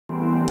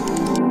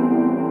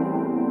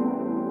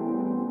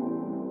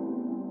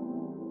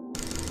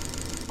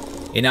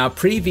In our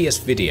previous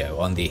video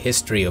on the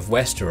history of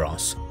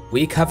Westeros,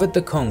 we covered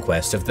the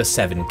conquest of the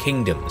Seven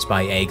Kingdoms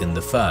by Aegon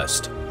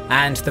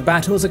I, and the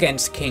battles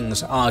against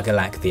Kings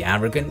Argilac the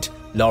Arrogant,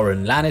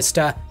 Loren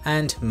Lannister,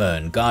 and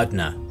Mern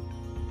Gardner.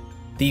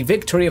 The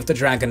victory of the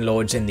Dragon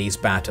Lords in these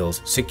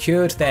battles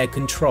secured their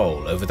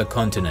control over the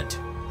continent,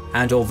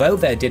 and although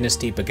their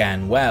dynasty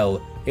began well,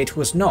 it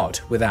was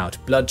not without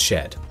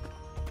bloodshed.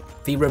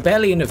 The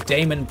rebellion of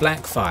Daemon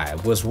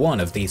Blackfyre was one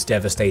of these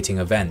devastating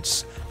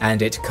events,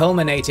 and it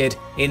culminated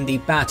in the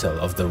Battle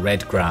of the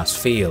Redgrass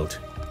Field.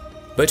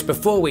 But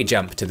before we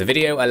jump to the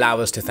video, allow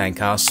us to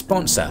thank our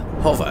sponsor,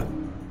 Hover.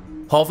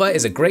 Hover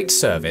is a great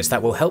service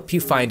that will help you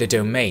find a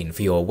domain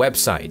for your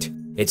website.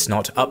 It's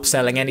not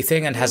upselling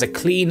anything and has a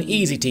clean,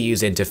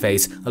 easy-to-use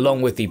interface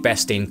along with the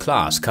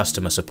best-in-class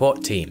customer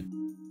support team.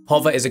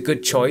 Hover is a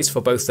good choice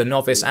for both the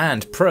novice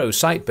and pro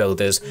site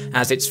builders,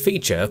 as its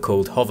feature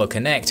called Hover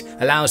Connect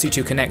allows you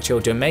to connect your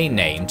domain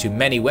name to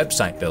many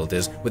website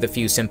builders with a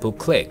few simple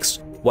clicks,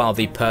 while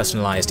the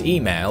personalized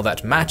email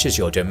that matches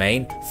your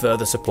domain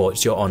further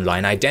supports your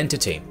online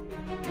identity.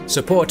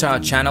 Support our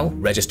channel,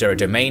 register a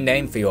domain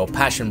name for your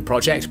passion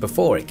project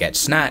before it gets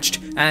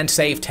snatched, and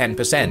save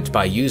 10%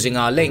 by using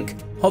our link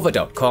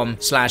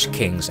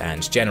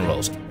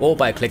hover.com/kingsandgenerals, or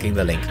by clicking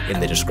the link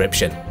in the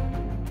description.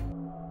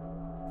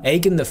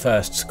 Aegon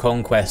I's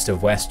conquest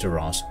of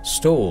Westeros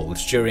stalled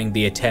during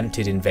the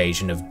attempted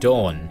invasion of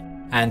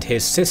Dorne, and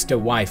his sister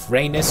wife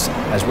Rhaenys,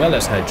 as well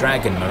as her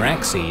dragon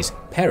Meraxes,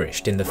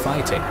 perished in the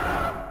fighting.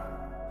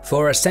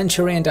 For a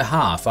century and a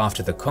half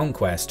after the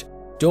conquest,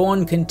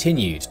 Dorne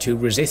continued to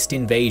resist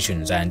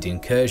invasions and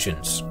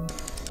incursions.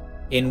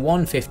 In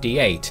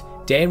 158,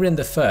 Daemon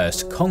I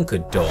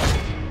conquered Dorne,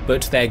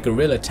 but their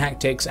guerrilla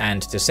tactics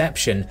and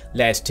deception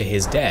led to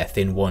his death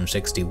in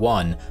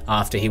 161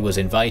 after he was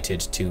invited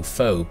to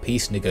faux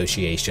peace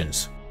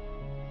negotiations.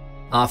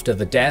 After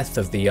the death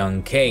of the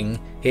young king,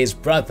 his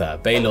brother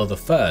Baelor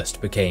I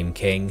became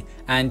king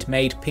and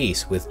made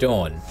peace with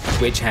Dorne,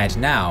 which had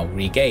now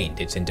regained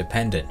its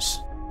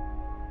independence.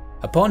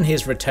 Upon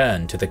his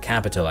return to the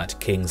capital at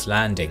King's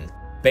Landing,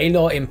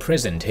 Baelor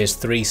imprisoned his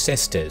three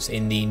sisters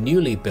in the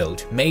newly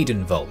built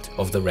Maiden Vault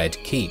of the Red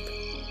Keep.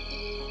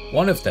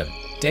 One of them,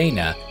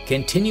 Dana,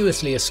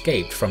 continuously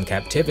escaped from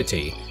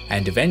captivity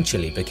and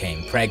eventually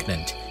became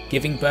pregnant,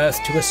 giving birth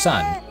to a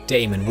son,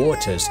 Daemon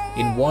Waters,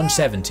 in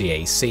 170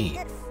 AC.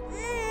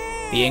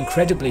 The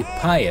incredibly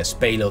pious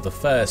Baelor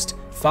I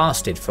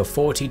fasted for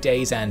 40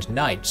 days and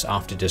nights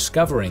after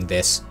discovering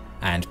this,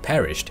 and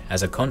perished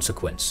as a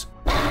consequence.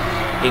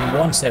 In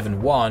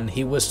 171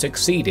 he was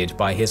succeeded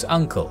by his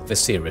uncle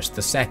Viserys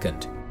II.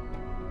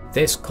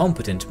 This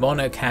competent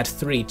monarch had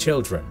three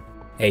children,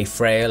 a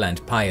frail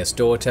and pious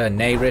daughter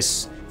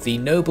Naerys, the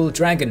noble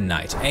dragon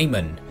knight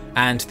Aemon,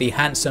 and the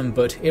handsome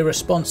but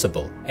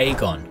irresponsible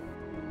Aegon.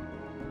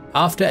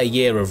 After a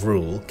year of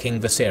rule,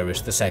 King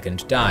Viserys II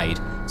died,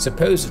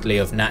 supposedly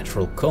of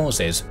natural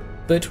causes,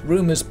 but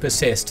rumours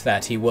persist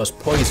that he was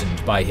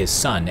poisoned by his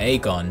son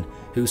Aegon,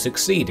 who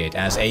succeeded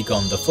as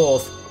Aegon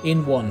IV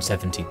in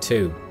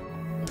 172.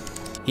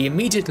 He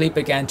immediately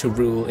began to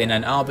rule in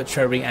an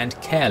arbitrary and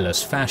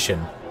careless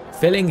fashion,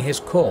 filling his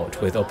court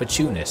with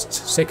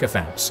opportunists,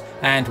 sycophants,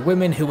 and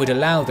women who would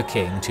allow the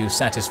king to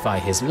satisfy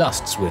his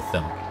lusts with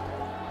them.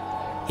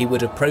 He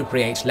would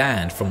appropriate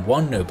land from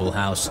one noble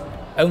house,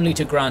 only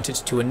to grant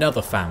it to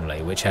another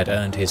family which had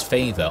earned his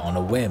favour on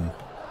a whim.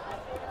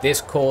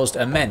 This caused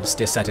immense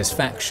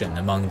dissatisfaction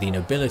among the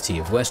nobility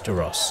of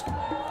Westeros.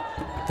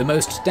 The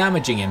most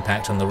damaging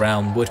impact on the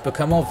realm would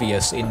become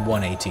obvious in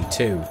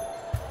 182.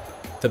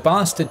 The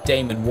bastard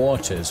Daemon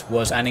Waters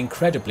was an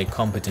incredibly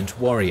competent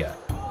warrior,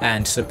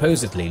 and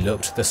supposedly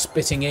looked the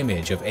spitting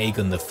image of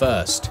Aegon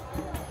I.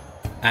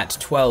 At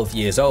 12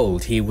 years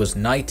old he was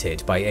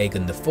knighted by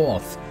Aegon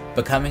IV,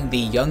 becoming the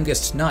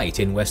youngest knight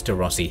in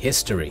Westerosi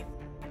history.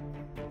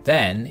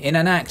 Then, in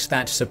an act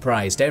that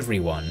surprised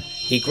everyone,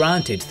 he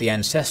granted the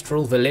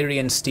ancestral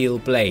Valyrian steel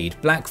blade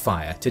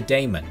Blackfyre to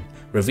Daemon,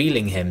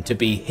 revealing him to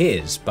be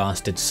his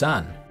bastard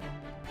son.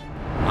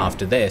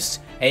 After this,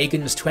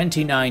 Aegon's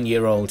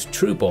 29-year-old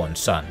trueborn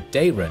son,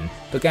 Daeron,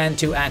 began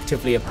to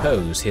actively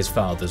oppose his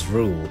father's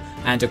rule,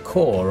 and a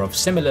core of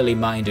similarly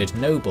minded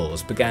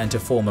nobles began to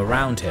form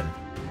around him.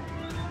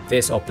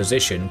 This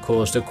opposition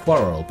caused a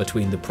quarrel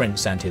between the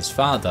prince and his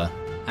father,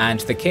 and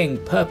the king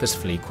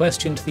purposefully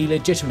questioned the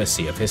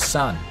legitimacy of his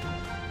son.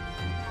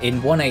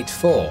 In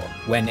 184,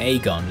 when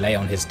Aegon lay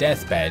on his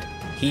deathbed,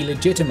 he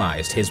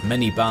legitimized his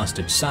many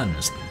bastard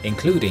sons,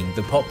 including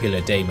the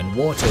popular Daemon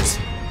Waters,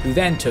 who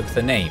then took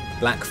the name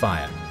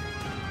Blackfyre.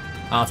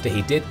 After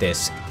he did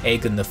this,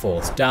 Aegon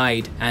IV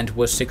died and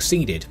was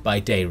succeeded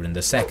by Daeron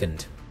II.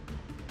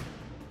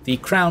 The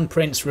Crown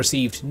Prince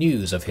received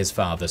news of his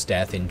father's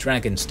death in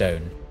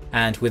Dragonstone,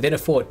 and within a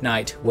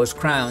fortnight was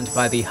crowned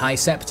by the High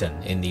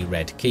Septon in the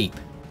Red Keep.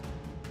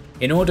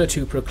 In order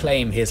to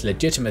proclaim his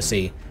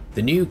legitimacy,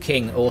 the new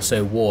king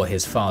also wore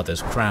his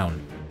father's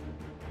crown.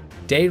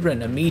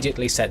 Daeron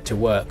immediately set to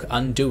work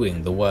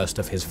undoing the worst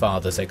of his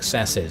father's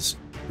excesses,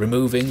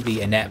 removing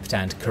the inept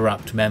and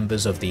corrupt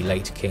members of the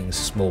late king's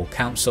small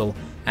council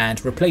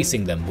and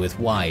replacing them with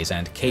wise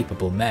and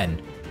capable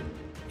men.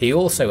 He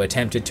also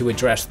attempted to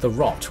address the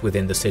rot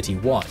within the city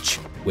watch,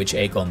 which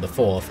Aegon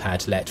IV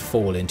had let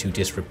fall into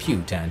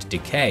disrepute and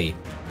decay.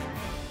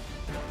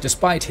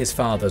 Despite his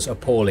father's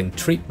appalling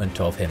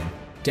treatment of him,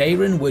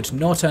 Daeron would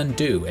not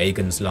undo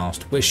Aegon's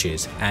last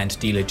wishes and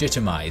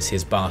delegitimize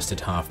his bastard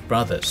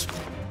half-brothers.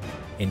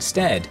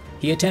 Instead,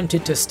 he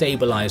attempted to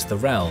stabilize the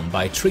realm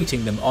by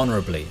treating them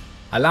honorably,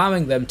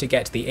 allowing them to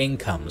get the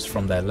incomes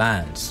from their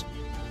lands.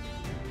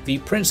 The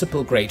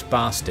principal great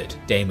bastard,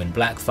 Daemon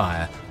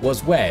Blackfyre,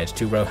 was wed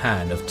to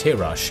Rohan of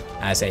Tyrosh,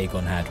 as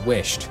Aegon had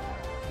wished.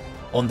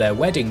 On their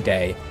wedding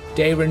day,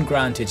 Daeron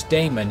granted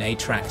Daemon a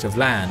tract of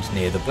land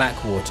near the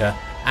Blackwater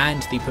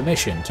and the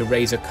permission to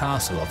raise a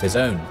castle of his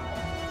own.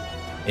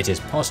 It is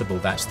possible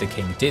that the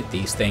king did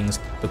these things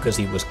because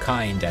he was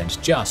kind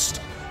and just,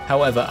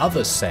 however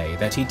others say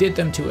that he did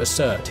them to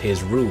assert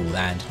his rule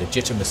and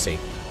legitimacy.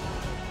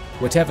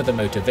 Whatever the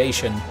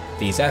motivation,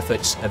 these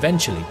efforts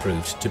eventually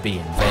proved to be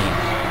in vain.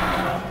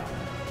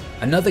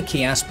 Another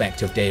key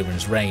aspect of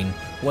Daeron's reign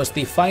was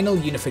the final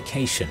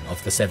unification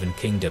of the Seven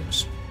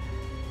Kingdoms.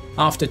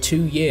 After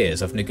 2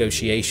 years of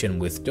negotiation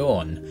with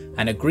Dorne,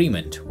 an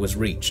agreement was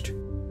reached.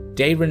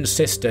 Daeron's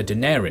sister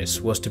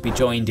Daenerys was to be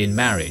joined in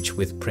marriage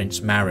with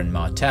Prince Maron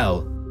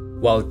Martell,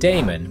 while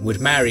Daemon would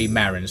marry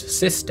Maron's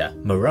sister,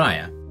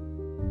 Mariah.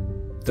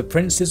 The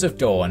princes of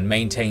Dorne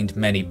maintained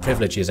many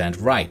privileges and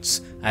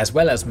rights, as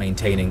well as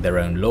maintaining their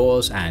own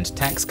laws and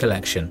tax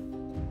collection.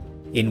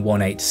 In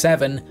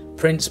 187,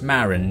 Prince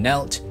Maron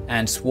knelt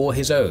and swore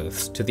his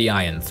oaths to the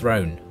Iron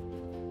Throne.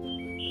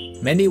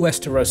 Many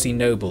Westerosi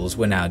nobles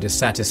were now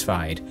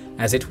dissatisfied,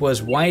 as it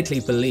was widely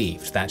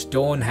believed that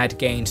Dorne had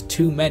gained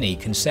too many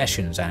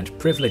concessions and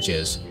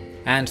privileges,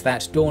 and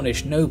that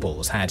Dornish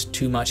nobles had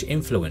too much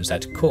influence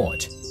at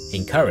court,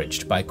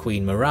 encouraged by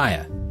Queen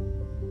Mariah.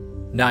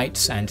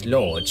 Knights and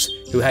lords,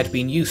 who had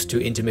been used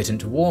to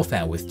intermittent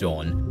warfare with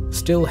Dorne,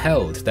 still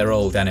held their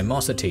old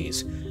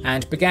animosities,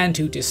 and began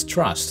to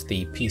distrust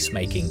the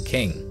peacemaking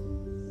king.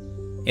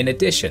 In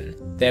addition,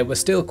 there were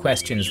still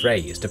questions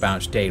raised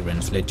about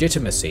Daeron's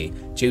legitimacy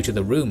due to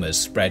the rumours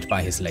spread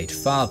by his late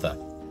father.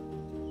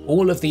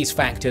 All of these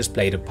factors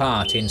played a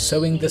part in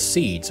sowing the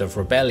seeds of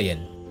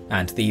rebellion,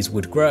 and these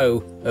would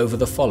grow over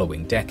the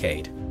following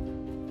decade.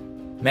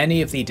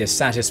 Many of the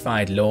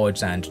dissatisfied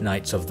lords and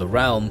knights of the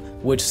realm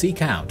would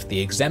seek out the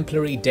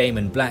exemplary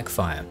Daemon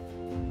Blackfyre.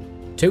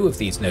 2 of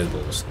these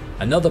nobles,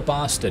 another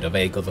bastard of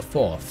Aegon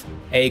IV,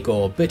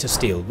 Aegor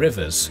Bittersteel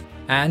Rivers,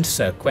 and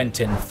Sir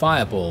Quentyn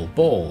Fireball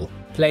Ball,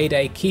 played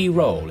a key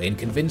role in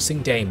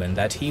convincing Daemon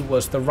that he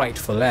was the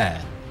rightful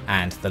heir,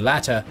 and the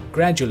latter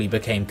gradually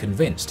became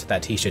convinced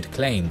that he should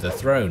claim the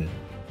throne.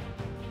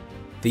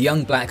 The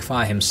young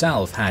Blackfyre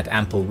himself had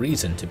ample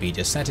reason to be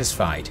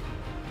dissatisfied.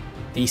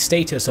 The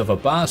status of a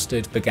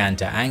bastard began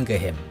to anger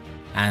him,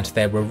 and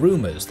there were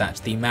rumours that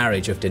the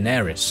marriage of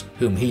Daenerys,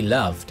 whom he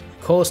loved,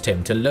 caused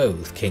him to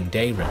loathe King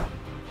Daeron.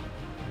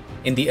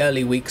 In the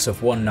early weeks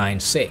of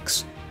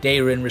 196,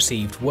 Daeron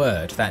received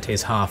word that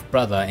his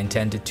half-brother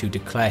intended to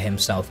declare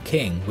himself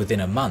king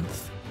within a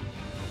month.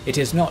 It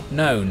is not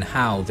known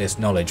how this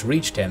knowledge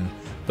reached him,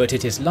 but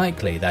it is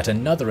likely that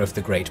another of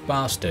the great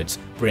bastards,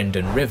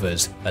 Brynden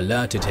Rivers,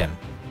 alerted him.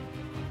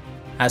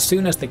 As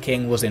soon as the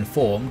king was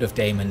informed of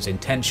Daemon's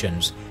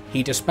intentions,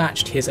 he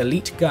dispatched his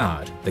elite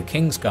guard, the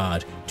King's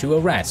Guard, to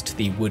arrest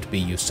the would-be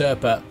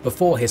usurper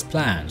before his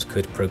plans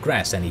could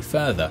progress any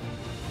further.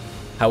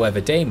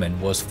 However,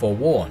 Daemon was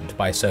forewarned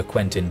by Sir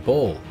Quentyn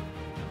Ball.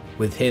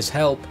 With his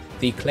help,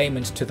 the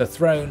claimant to the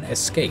throne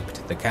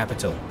escaped the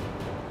capital.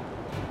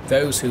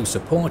 Those who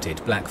supported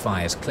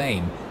Blackfyre's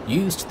claim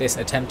used this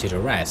attempted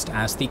arrest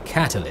as the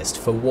catalyst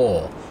for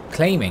war,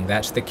 claiming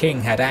that the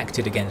king had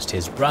acted against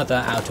his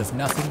brother out of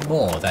nothing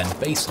more than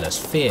baseless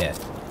fear.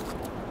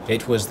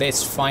 It was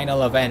this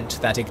final event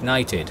that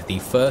ignited the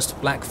first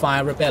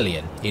Blackfyre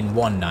rebellion in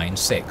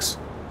 196.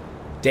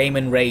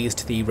 Daemon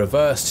raised the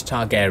reversed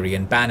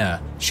Targaryen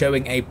banner,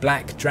 showing a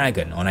black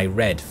dragon on a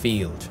red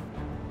field.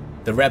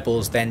 The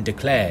rebels then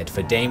declared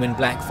for Daemon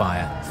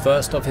Blackfyre,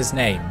 first of his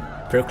name,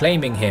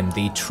 proclaiming him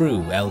the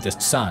true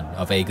eldest son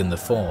of Aegon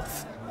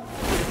IV.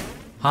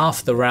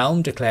 Half the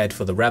realm declared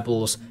for the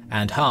rebels,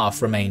 and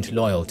half remained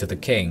loyal to the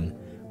king,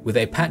 with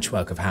a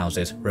patchwork of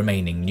houses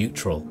remaining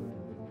neutral.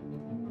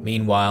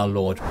 Meanwhile,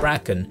 Lord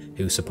Bracken,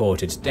 who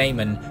supported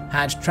Daemon,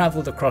 had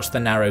travelled across the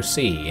Narrow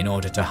Sea in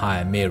order to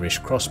hire Myrish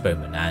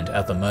crossbowmen and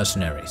other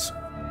mercenaries.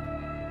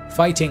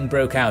 Fighting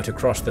broke out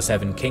across the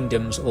Seven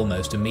Kingdoms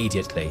almost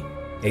immediately,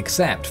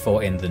 except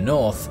for in the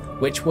north,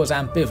 which was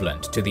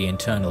ambivalent to the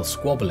internal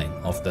squabbling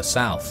of the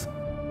south.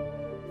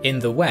 In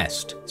the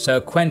west, Sir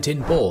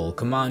Quentyn Ball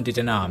commanded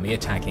an army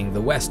attacking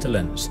the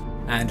Westerlands,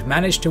 and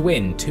managed to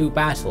win 2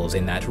 battles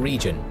in that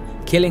region,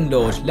 killing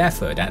Lord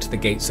Lefford at the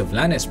gates of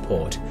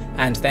Lannisport,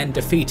 and then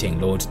defeating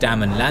Lord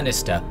Daemon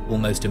Lannister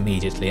almost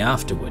immediately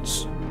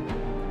afterwards.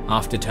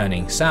 After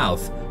turning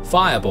south,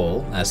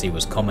 Fireball, as he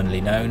was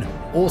commonly known,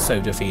 also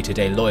defeated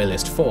a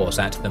loyalist force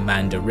at the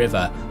Manda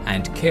River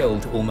and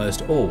killed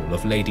almost all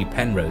of Lady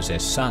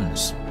Penrose's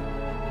sons.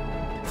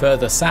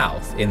 Further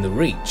south, in the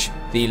Reach,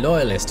 the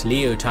loyalist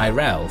Leo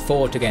Tyrell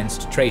fought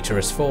against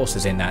traitorous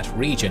forces in that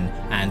region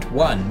and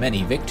won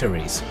many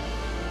victories.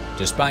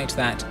 Despite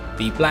that,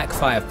 the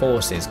Blackfyre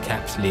forces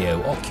kept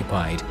Leo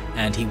occupied,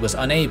 and he was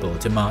unable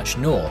to march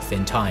north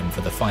in time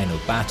for the final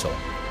battle.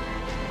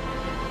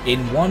 In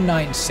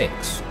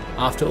 196,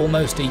 after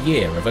almost a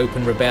year of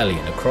open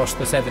rebellion across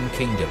the Seven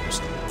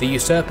Kingdoms, the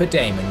usurper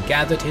Daemon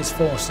gathered his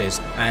forces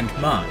and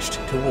marched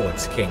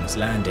towards King's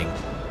Landing.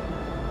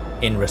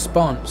 In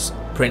response,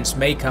 Prince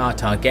Maekar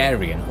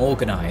Targaryen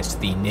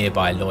organised the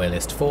nearby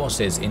loyalist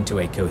forces into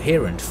a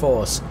coherent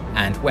force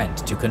and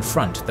went to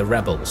confront the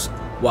rebels,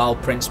 while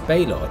Prince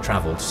Baelor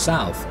travelled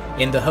south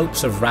in the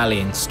hopes of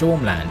rallying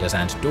Stormlanders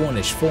and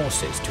Dornish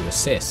forces to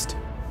assist.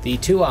 The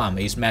two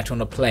armies met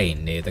on a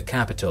plain near the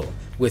capital,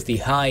 with the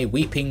high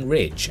Weeping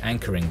Ridge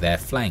anchoring their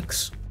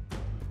flanks.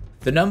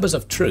 The numbers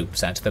of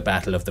troops at the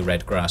Battle of the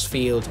Redgrass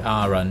Field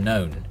are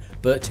unknown,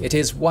 but it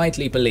is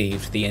widely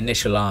believed the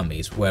initial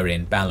armies were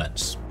in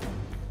balance.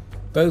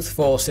 Both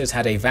forces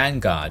had a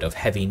vanguard of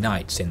heavy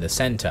knights in the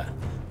centre,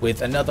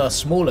 with another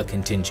smaller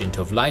contingent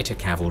of lighter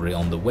cavalry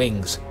on the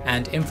wings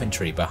and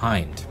infantry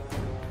behind.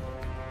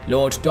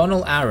 Lord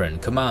Donal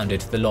Arryn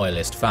commanded the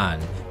loyalist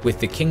van, with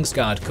the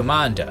Kingsguard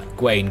commander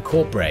Gwaine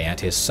Corbray at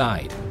his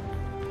side.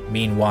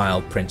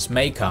 Meanwhile, Prince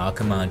Maekar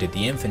commanded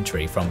the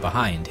infantry from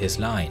behind his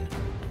line.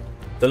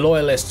 The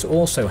loyalists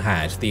also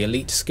had the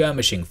elite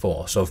skirmishing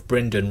force of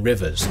Bryndon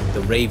Rivers,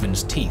 the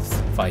Raven's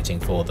Teeth, fighting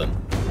for them.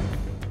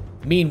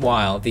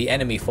 Meanwhile, the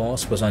enemy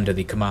force was under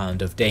the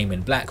command of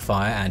Daemon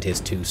Blackfyre and his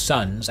two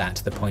sons at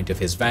the point of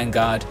his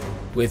vanguard,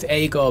 with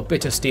Aegor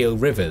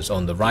Bittersteel Rivers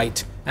on the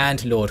right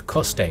and Lord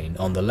Costain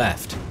on the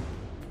left.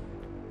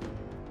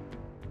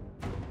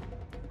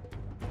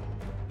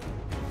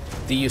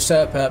 The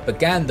usurper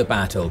began the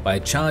battle by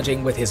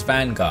charging with his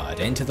vanguard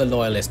into the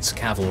loyalists'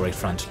 cavalry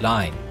front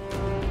line.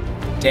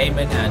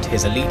 Daemon and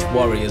his elite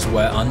warriors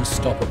were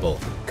unstoppable,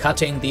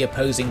 cutting the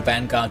opposing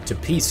vanguard to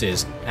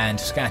pieces and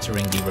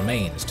scattering the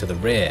remains to the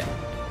rear.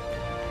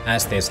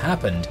 As this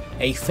happened,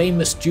 a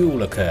famous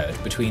duel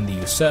occurred between the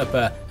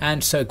usurper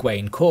and Sir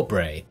Gwaine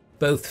Corbray,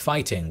 both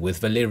fighting with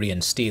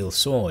Valyrian steel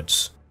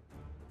swords.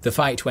 The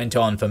fight went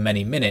on for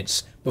many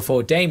minutes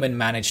before Daemon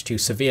managed to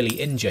severely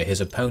injure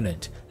his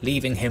opponent,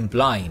 leaving him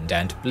blind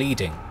and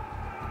bleeding.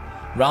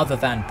 Rather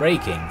than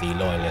breaking the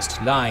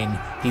loyalist line,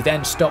 he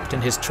then stopped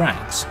in his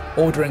tracks,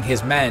 ordering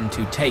his men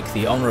to take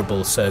the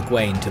Honourable Sir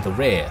Gwaine to the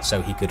rear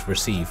so he could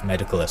receive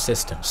medical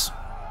assistance.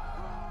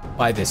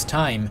 By this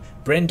time,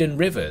 Bryndon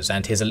Rivers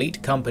and his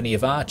elite company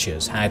of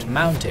archers had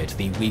mounted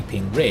the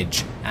Weeping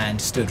Ridge and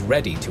stood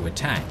ready to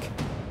attack.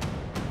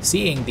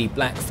 Seeing the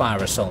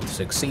Blackfyre assault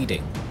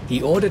succeeding,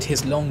 he ordered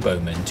his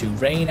longbowmen to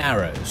rain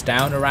arrows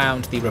down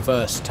around the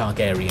reversed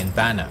Targaryen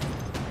banner.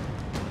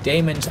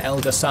 Daemon's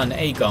elder son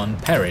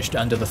Aegon perished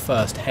under the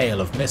first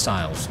hail of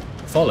missiles,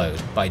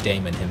 followed by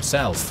Daemon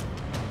himself.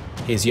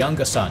 His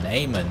younger son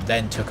Aemon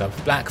then took up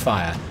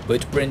Blackfyre,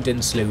 but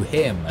Bryndon slew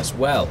him as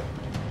well.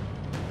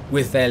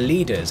 With their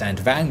leaders and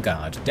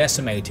vanguard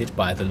decimated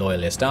by the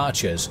loyalist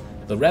archers,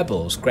 the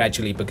rebels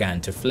gradually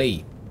began to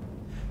flee.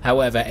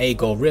 However,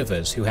 Aegor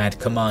Rivers, who had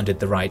commanded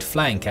the right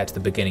flank at the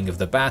beginning of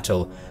the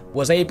battle,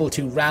 was able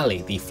to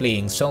rally the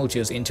fleeing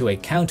soldiers into a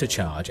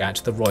countercharge at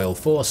the royal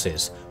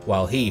forces,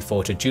 while he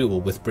fought a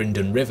duel with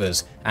Bryndon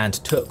Rivers and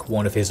took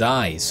one of his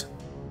eyes.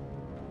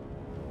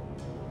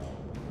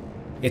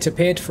 It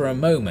appeared for a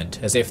moment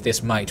as if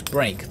this might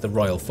break the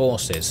royal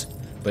forces,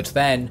 but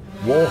then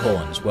war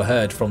horns were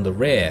heard from the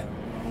rear.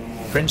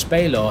 Prince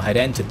Baelor had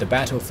entered the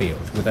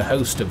battlefield with a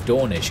host of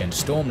Dornish and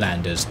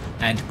Stormlanders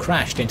and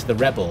crashed into the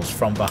rebels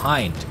from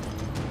behind.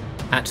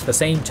 At the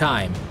same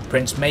time,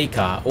 Prince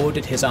Maekar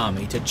ordered his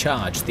army to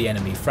charge the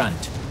enemy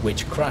front,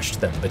 which crushed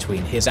them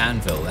between his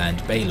anvil and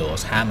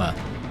Baelor's hammer.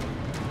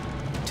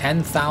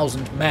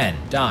 10,000 men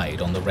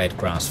died on the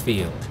Redgrass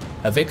Field,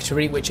 a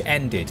victory which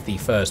ended the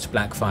First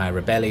Blackfyre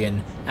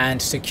Rebellion and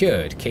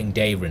secured King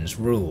Daeron's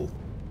rule.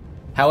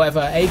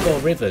 However, Aegor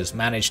Rivers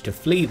managed to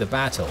flee the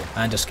battle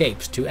and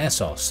escaped to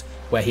Essos,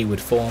 where he would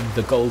form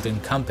the Golden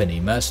Company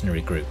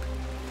mercenary group.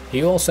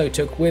 He also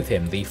took with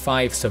him the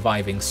 5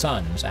 surviving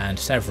sons and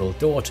several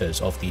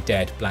daughters of the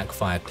dead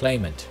Blackfyre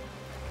claimant.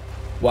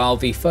 While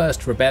the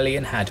first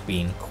rebellion had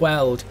been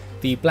quelled,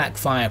 the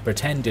Blackfyre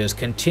pretenders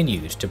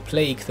continued to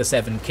plague the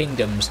Seven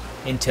Kingdoms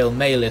until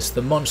Maelys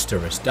the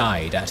Monstrous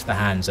died at the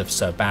hands of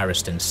Sir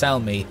Barristan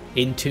Selmy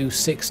in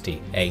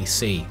 260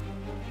 AC.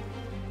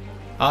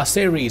 Our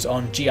series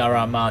on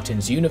G.R.R.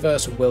 Martin's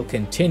universe will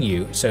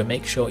continue, so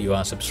make sure you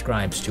are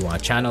subscribed to our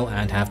channel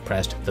and have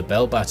pressed the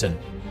bell button.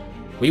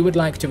 We would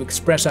like to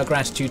express our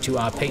gratitude to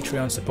our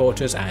Patreon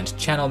supporters and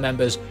channel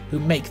members who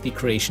make the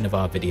creation of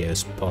our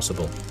videos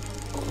possible.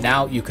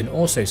 Now you can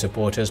also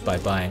support us by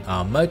buying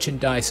our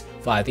merchandise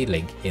via the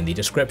link in the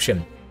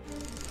description.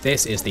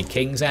 This is the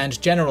Kings and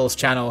Generals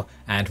channel,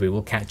 and we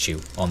will catch you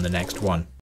on the next one.